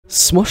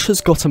Smosh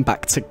has gotten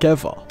back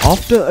together.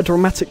 After a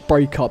dramatic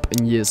breakup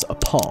and years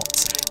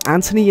apart,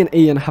 Anthony and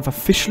Ian have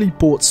officially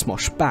brought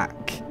Smosh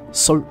back.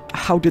 So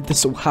how did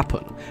this all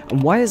happen,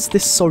 and why is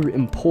this so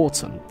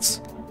important?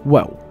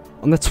 Well,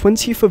 on the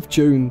 20th of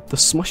June, the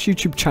Smosh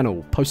YouTube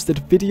channel posted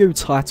a video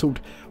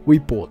titled "We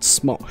Bought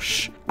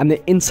Smosh," and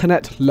the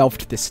internet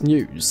loved this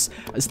news,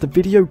 as the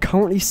video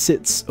currently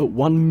sits at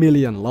 1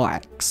 million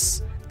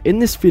likes. In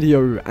this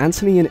video,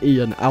 Anthony and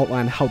Ian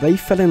outline how they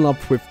fell in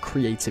love with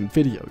creating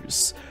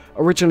videos,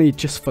 originally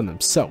just for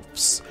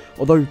themselves,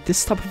 although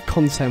this type of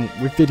content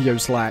with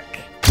videos like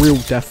Real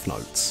Death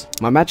Note,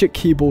 My Magic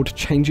Keyboard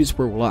Changes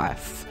Real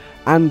Life,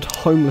 and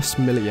Homeless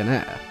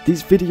Millionaire,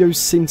 these videos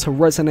seem to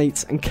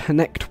resonate and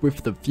connect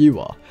with the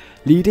viewer,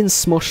 leading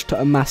Smosh to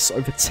amass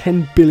over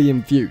 10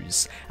 billion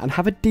views and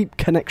have a deep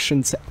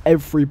connection to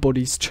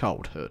everybody's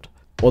childhood.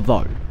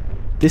 Although,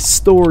 this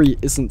story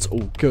isn't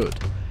all good,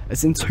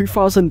 as in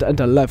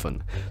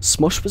 2011,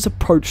 Smosh was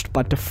approached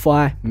by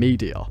Defy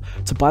Media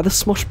to buy the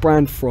Smosh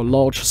brand for a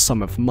large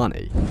sum of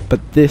money, but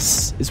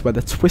this is where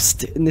the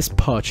twist in this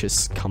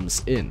purchase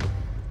comes in.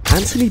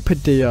 Anthony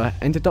Padilla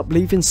ended up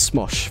leaving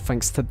Smosh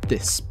thanks to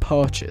this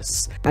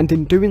purchase, and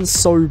in doing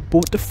so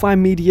brought Defy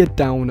Media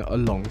down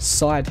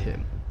alongside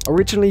him.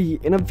 Originally,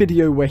 in a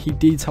video where he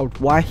detailed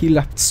why he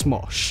left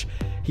Smosh,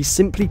 he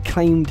simply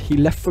claimed he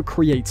left for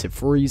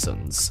creative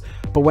reasons,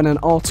 but when an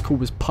article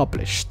was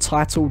published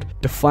titled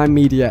 "Defy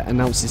Media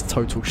Announces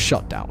Total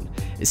Shutdown,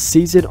 it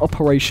ceased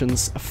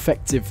operations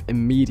effective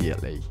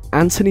immediately,"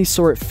 Anthony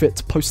saw it fit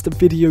to post a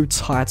video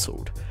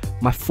titled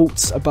 "My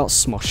Thoughts About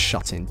Smosh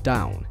Shutting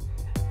Down."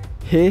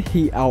 Here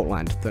he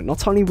outlined that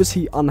not only was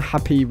he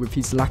unhappy with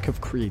his lack of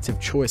creative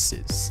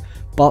choices,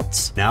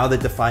 but now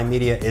that Defy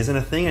Media isn't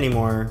a thing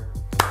anymore,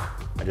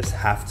 I just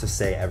have to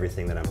say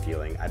everything that I'm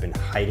feeling. I've been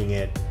hiding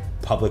it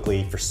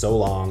publicly for so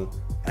long,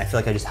 and I feel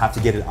like I just have to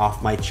get it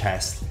off my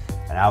chest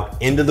and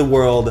out into the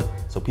world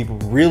so people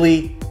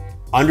really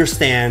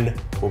understand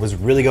what was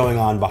really going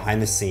on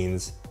behind the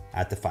scenes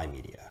at Defy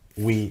Media.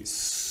 We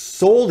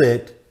sold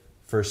it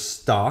for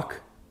stock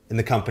in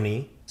the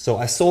company, so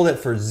I sold it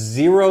for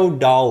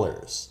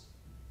 $0.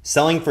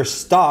 Selling for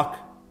stock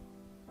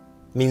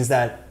means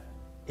that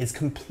it's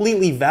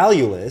completely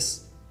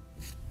valueless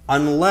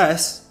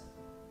unless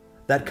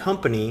that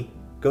company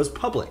goes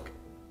public,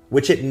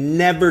 which it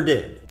never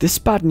did. This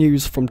bad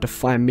news from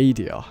Defy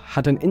Media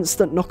had an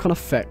instant knock-on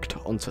effect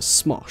onto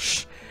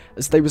Smosh,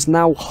 as they was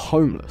now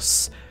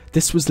homeless.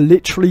 This was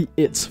literally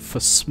it for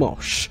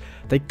Smosh.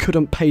 They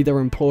couldn't pay their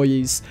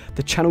employees,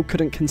 the channel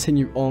couldn't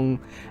continue on,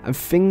 and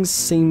things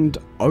seemed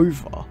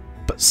over.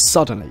 But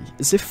suddenly,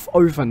 as if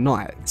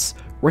overnight,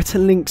 Rhett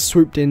and Link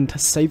swooped in to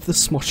save the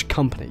Smosh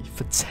company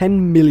for $10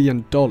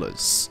 million.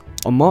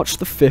 On March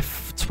the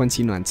 5th,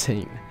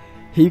 2019,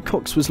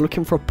 Hecox was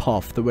looking for a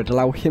path that would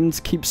allow him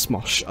to keep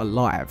Smosh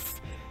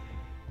alive.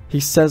 He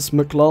says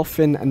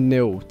McLaughlin and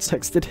Neil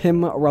texted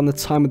him around the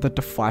time of the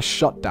Defy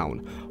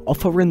shutdown,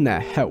 offering their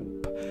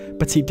help,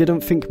 but he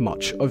didn't think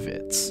much of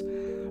it.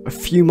 A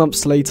few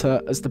months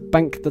later, as the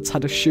bank that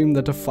had assumed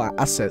the Defy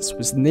assets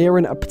was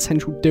nearing a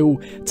potential deal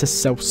to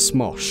sell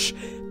Smosh,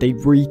 they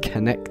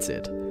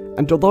reconnected.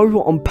 And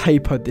although on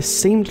paper this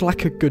seemed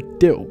like a good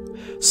deal,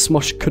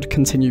 Smosh could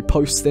continue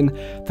posting,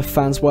 the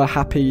fans were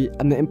happy,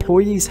 and the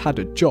employees had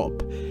a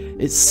job,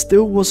 it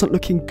still wasn't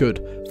looking good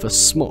for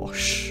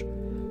Smosh.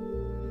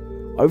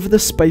 Over the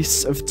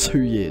space of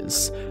 2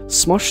 years,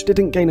 Smosh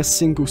didn't gain a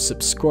single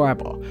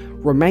subscriber,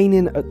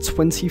 remaining at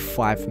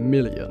 25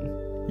 million.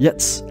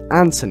 Yet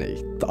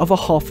Anthony, the other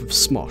half of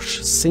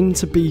Smosh, seemed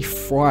to be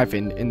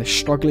thriving in the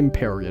struggling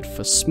period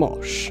for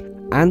Smosh.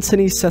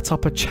 Anthony set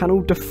up a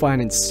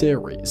channel-defining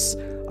series,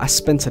 I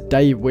Spent a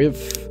Day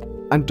With,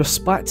 and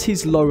despite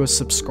his lower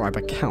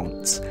subscriber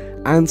count,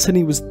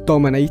 Anthony was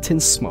dominating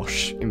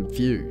Smosh in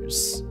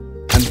views.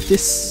 And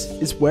this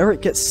is where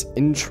it gets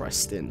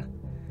interesting.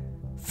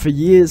 For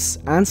years,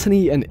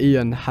 Anthony and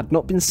Ian had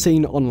not been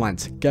seen online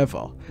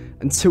together,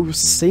 until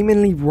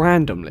seemingly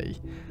randomly,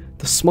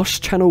 the Smosh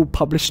channel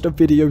published a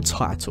video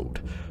titled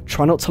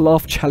 "Try Not to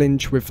Laugh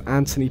Challenge with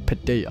Anthony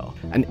Padilla,"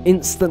 and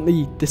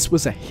instantly this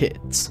was a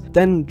hit.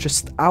 Then,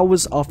 just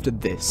hours after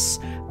this,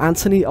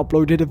 Anthony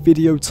uploaded a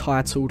video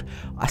titled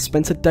 "I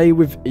Spent a Day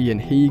with Ian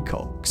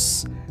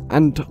Hecox,"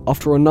 and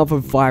after another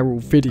viral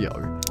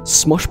video,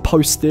 Smosh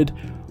posted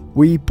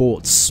 "We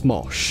Bought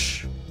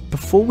Smosh."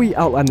 Before we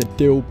outline the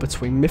deal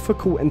between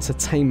Mythical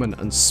Entertainment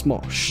and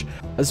Smosh,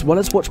 as well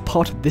as watch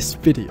part of this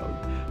video,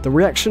 the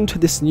reaction to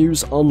this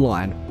news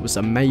online was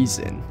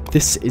amazing.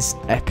 This is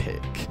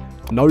epic.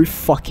 No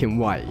fucking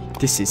way.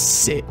 This is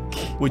sick.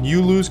 When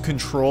you lose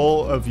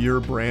control of your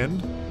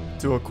brand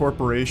to a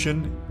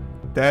corporation,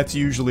 that's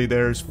usually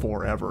theirs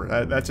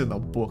forever. That's in the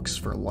books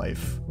for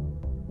life.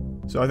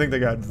 So I think they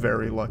got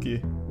very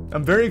lucky.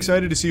 I'm very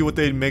excited to see what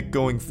they make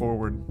going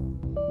forward.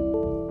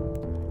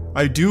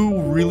 I do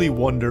really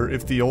wonder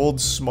if the old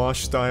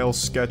Smosh style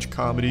sketch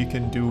comedy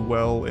can do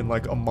well in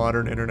like a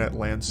modern internet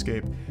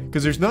landscape,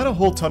 because there's not a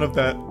whole ton of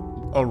that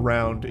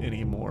around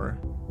anymore.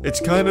 It's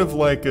kind of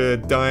like a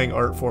dying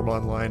art form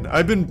online.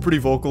 I've been pretty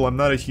vocal, I'm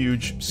not a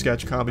huge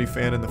sketch comedy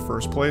fan in the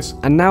first place.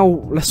 And now,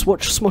 let's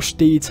watch Smosh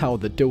detail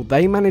the deal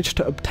they managed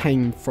to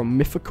obtain from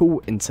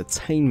Mythical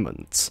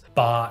Entertainment.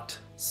 Bought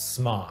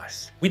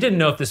Smosh. We didn't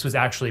know if this was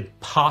actually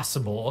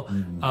possible,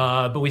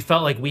 but we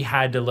felt like we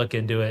had to look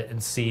into it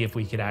and see if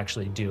we could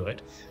actually do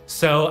it.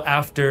 So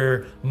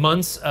after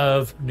months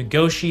of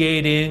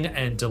negotiating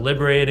and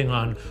deliberating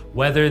on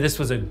whether this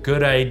was a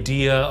good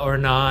idea or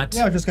not.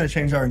 Yeah, we're just gonna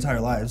change our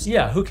entire lives.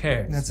 Yeah, who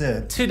cares? That's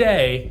it.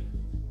 Today,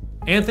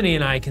 Anthony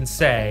and I can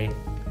say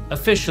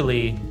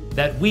officially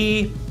that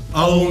we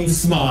Own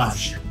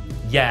Smosh.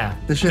 Yeah.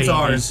 This shit's baby.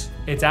 ours.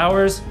 It's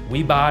ours.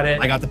 We bought it.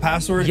 I got the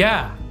password.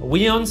 Yeah,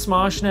 we own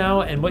Smosh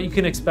now, and what you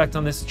can expect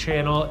on this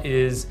channel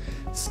is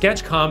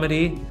sketch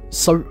comedy.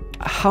 So,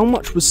 how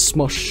much was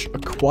Smosh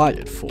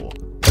acquired for?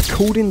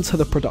 According to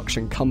the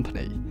production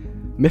company,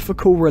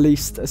 Mythical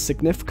released a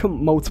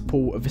significant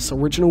multiple of its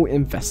original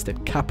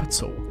invested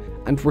capital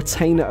and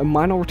retain a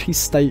minority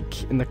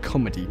stake in the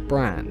comedy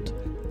brand.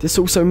 This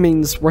also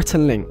means Rhett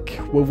and Link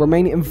will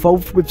remain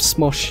involved with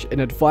Smosh in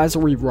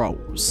advisory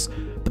roles,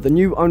 but the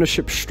new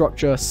ownership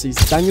structure sees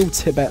Daniel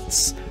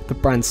Tibbetts, the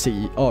brand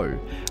CEO,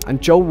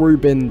 and Joel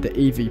Rubin, the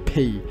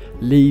EVP,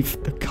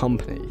 leave the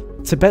company.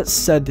 Tibbetts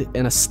said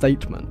in a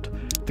statement,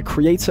 "The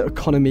creator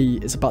economy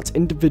is about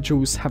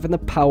individuals having the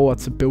power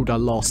to build a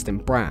lasting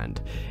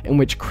brand, in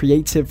which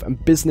creative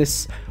and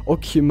business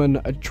acumen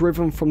are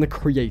driven from the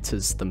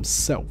creators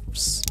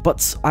themselves."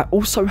 But I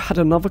also had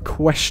another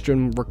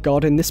question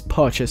regarding this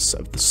purchase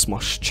of the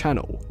Smosh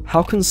channel.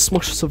 How can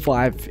Smosh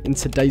survive in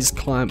today's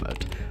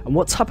climate, and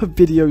what type of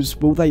videos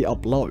will they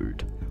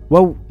upload?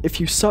 Well, if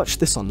you search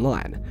this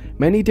online,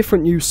 many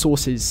different news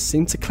sources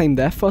seem to claim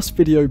their first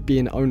video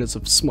being owners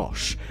of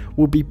Smosh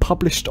will be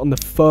published on the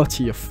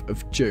 30th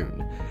of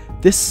June.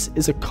 This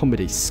is a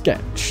comedy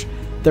sketch.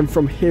 Then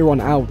from here on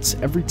out,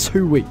 every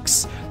 2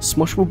 weeks,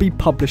 Smosh will be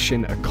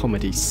publishing a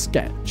comedy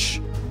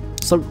sketch.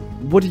 So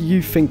what do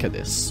you think of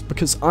this?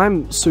 Because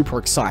I'm super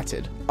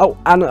excited. Oh,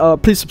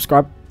 and please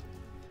subscribe.